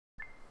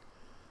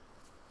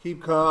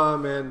Keep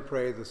calm and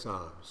pray the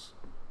Psalms.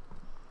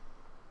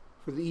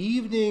 For the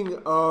evening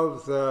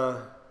of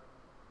the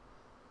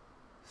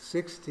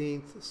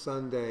 16th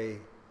Sunday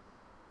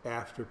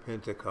after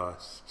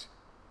Pentecost,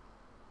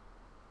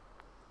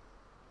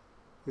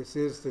 this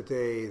is the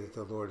day that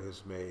the Lord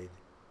has made.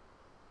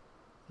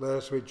 Let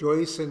us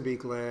rejoice and be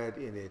glad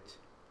in it.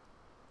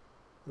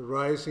 The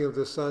rising of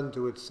the sun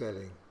to its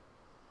setting.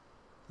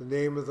 The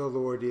name of the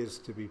Lord is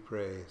to be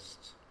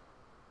praised.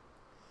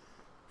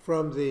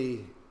 From the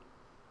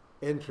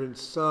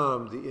entrance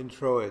psalm, the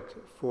introit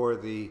for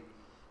the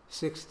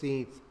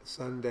 16th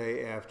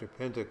Sunday after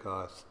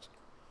Pentecost,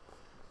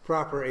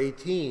 proper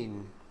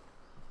 18,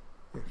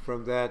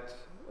 from that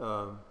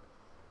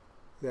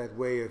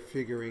way of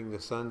figuring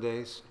the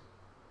Sundays.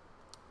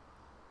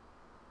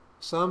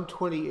 Psalm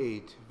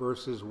 28,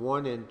 verses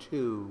 1 and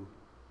 2,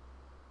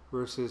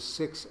 verses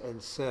 6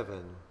 and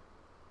 7.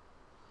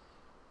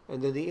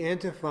 And then the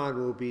antiphon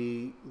will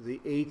be the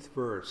 8th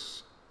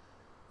verse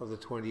of the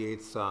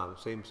 28th Psalm,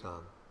 same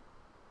Psalm.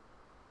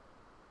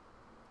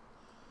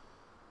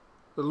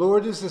 The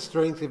Lord is the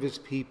strength of his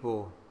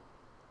people.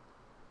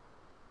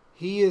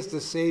 He is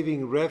the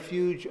saving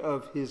refuge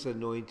of his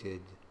anointed.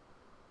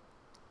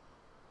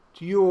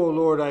 To you, O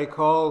Lord, I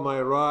call,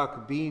 my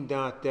rock, be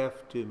not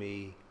deaf to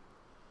me,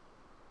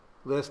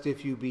 lest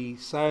if you be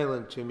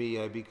silent to me,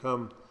 I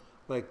become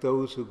like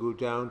those who go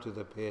down to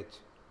the pit.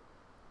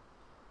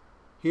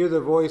 Hear the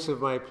voice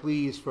of my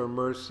pleas for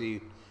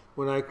mercy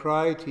when I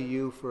cry to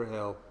you for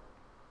help.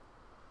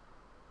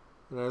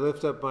 And I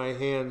lift up my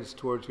hands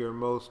towards your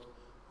most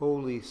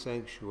holy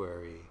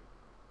sanctuary.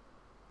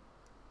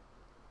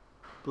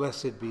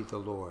 Blessed be the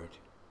Lord.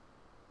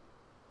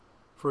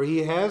 For he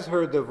has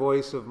heard the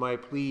voice of my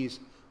pleas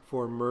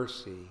for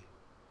mercy.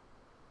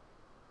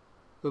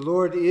 The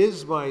Lord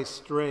is my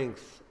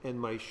strength and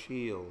my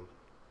shield.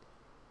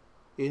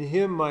 In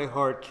him my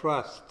heart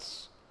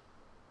trusts,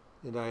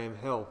 and I am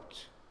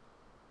helped.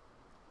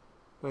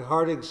 My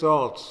heart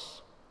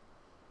exalts,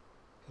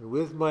 and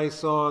with my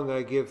song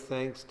I give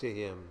thanks to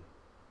him.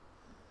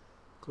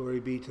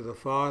 Glory be to the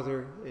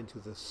Father, and to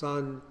the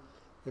Son,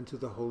 and to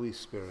the Holy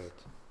Spirit,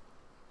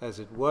 as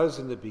it was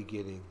in the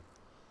beginning,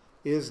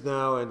 is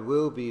now, and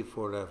will be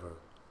forever.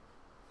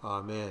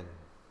 Amen.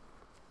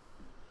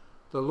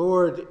 The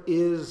Lord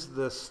is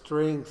the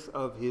strength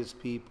of his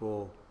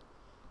people.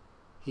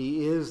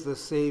 He is the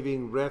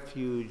saving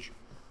refuge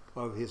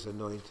of his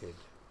anointed.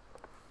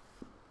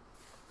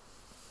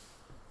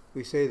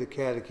 We say the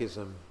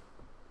Catechism,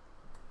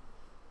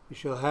 you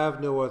shall have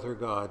no other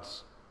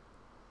gods.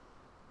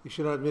 You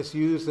shall not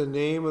misuse the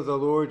name of the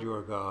Lord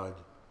your God.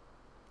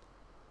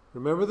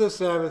 Remember the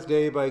Sabbath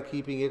day by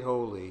keeping it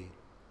holy.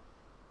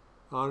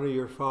 Honor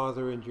your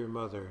father and your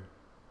mother.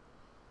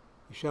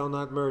 You shall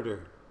not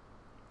murder.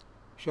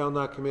 You shall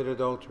not commit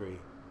adultery.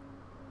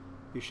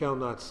 You shall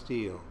not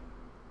steal.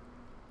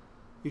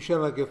 You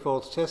shall not give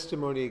false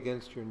testimony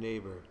against your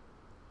neighbor.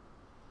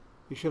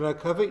 You shall not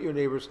covet your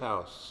neighbor's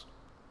house.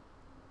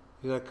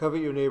 You shall not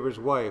covet your neighbor's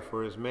wife,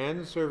 or his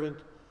manservant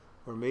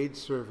or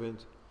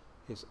maidservant,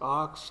 his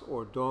ox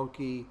or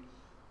donkey,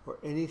 or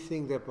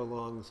anything that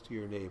belongs to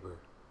your neighbor.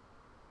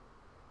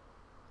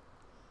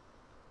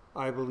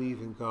 I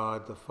believe in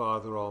God, the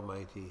Father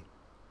Almighty,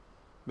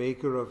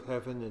 maker of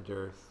heaven and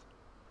earth,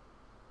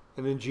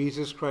 and in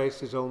Jesus Christ,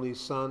 his only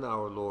Son,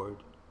 our Lord,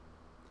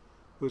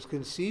 who was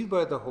conceived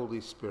by the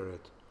Holy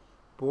Spirit,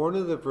 born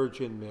of the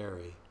Virgin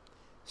Mary,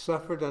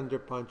 suffered under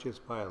Pontius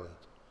Pilate,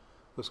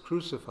 was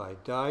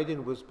crucified, died,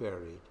 and was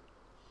buried.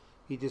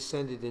 He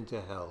descended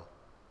into hell.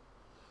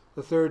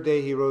 The third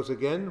day he rose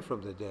again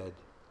from the dead.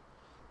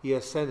 He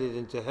ascended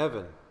into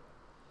heaven,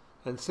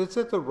 and sits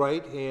at the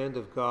right hand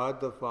of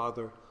God the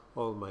Father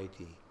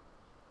Almighty.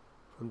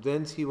 From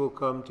thence he will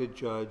come to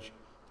judge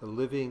the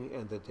living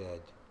and the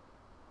dead.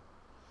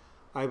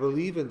 I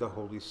believe in the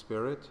Holy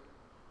Spirit,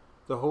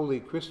 the holy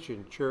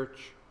Christian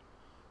Church,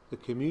 the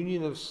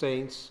communion of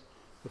saints,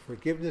 the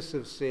forgiveness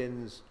of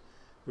sins,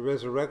 the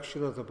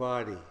resurrection of the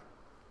body,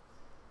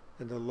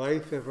 and the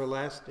life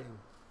everlasting.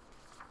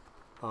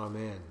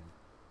 Amen.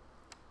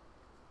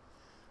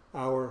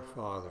 Our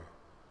Father,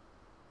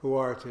 who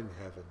art in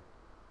heaven,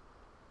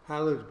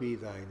 hallowed be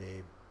thy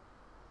name.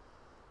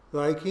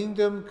 Thy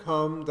kingdom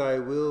come, thy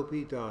will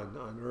be done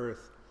on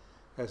earth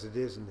as it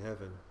is in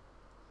heaven.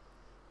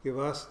 Give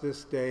us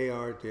this day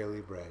our daily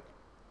bread.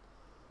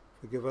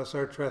 Forgive us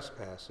our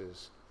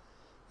trespasses,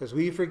 as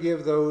we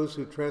forgive those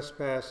who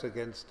trespass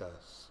against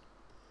us.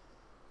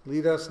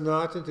 Lead us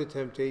not into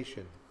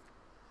temptation,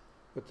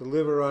 but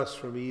deliver us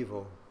from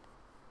evil.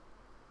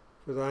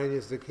 For thine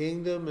is the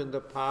kingdom, and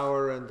the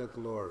power, and the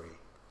glory,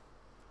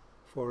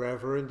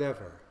 forever and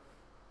ever.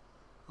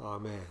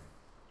 Amen.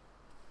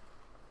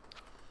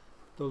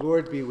 The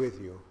Lord be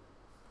with you.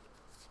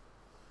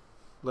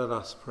 Let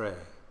us pray.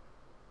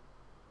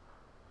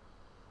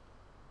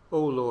 O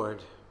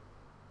Lord,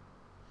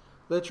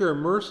 let your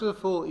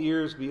merciful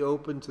ears be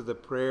open to the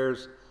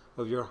prayers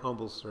of your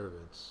humble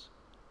servants,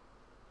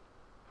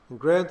 and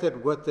grant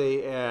that what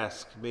they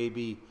ask may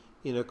be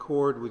in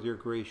accord with your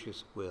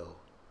gracious will.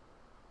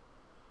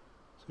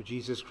 through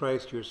Jesus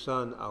Christ, your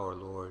Son, our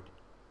Lord,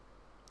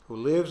 who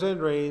lives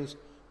and reigns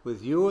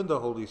with you and the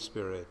Holy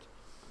Spirit,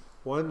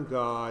 one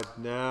God,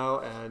 now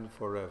and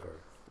forever.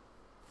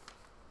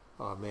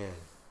 Amen.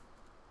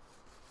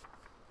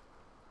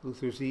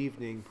 Luther's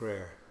Evening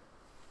Prayer.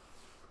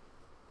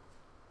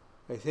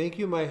 I thank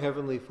you, my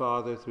Heavenly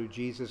Father, through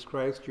Jesus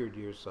Christ, your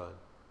dear Son,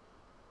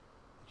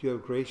 that you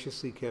have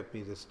graciously kept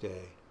me this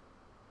day.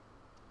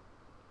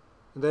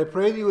 And I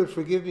pray that you would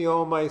forgive me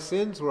all my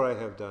sins where I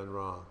have done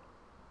wrong,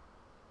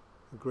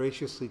 and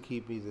graciously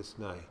keep me this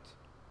night.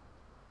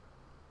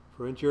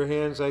 For into your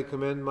hands I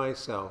commend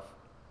myself,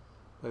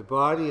 my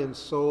body and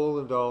soul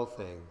and all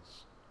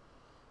things,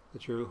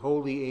 that your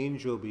holy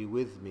angel be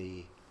with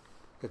me,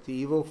 that the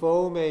evil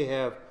foe may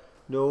have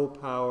no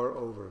power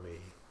over me.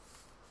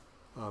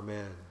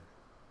 Amen.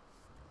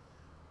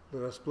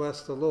 Let us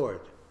bless the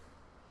Lord.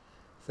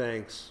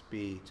 Thanks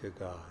be to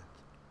God.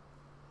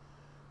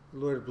 The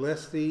Lord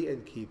bless thee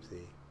and keep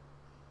thee.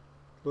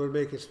 Lord,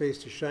 make his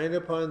face to shine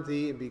upon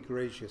thee and be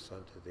gracious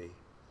unto thee.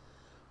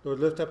 Lord,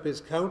 lift up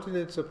his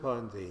countenance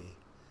upon thee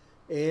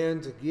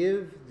and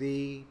give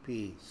thee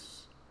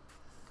peace.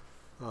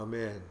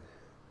 Amen.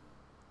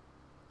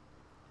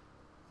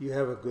 You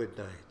have a good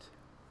night.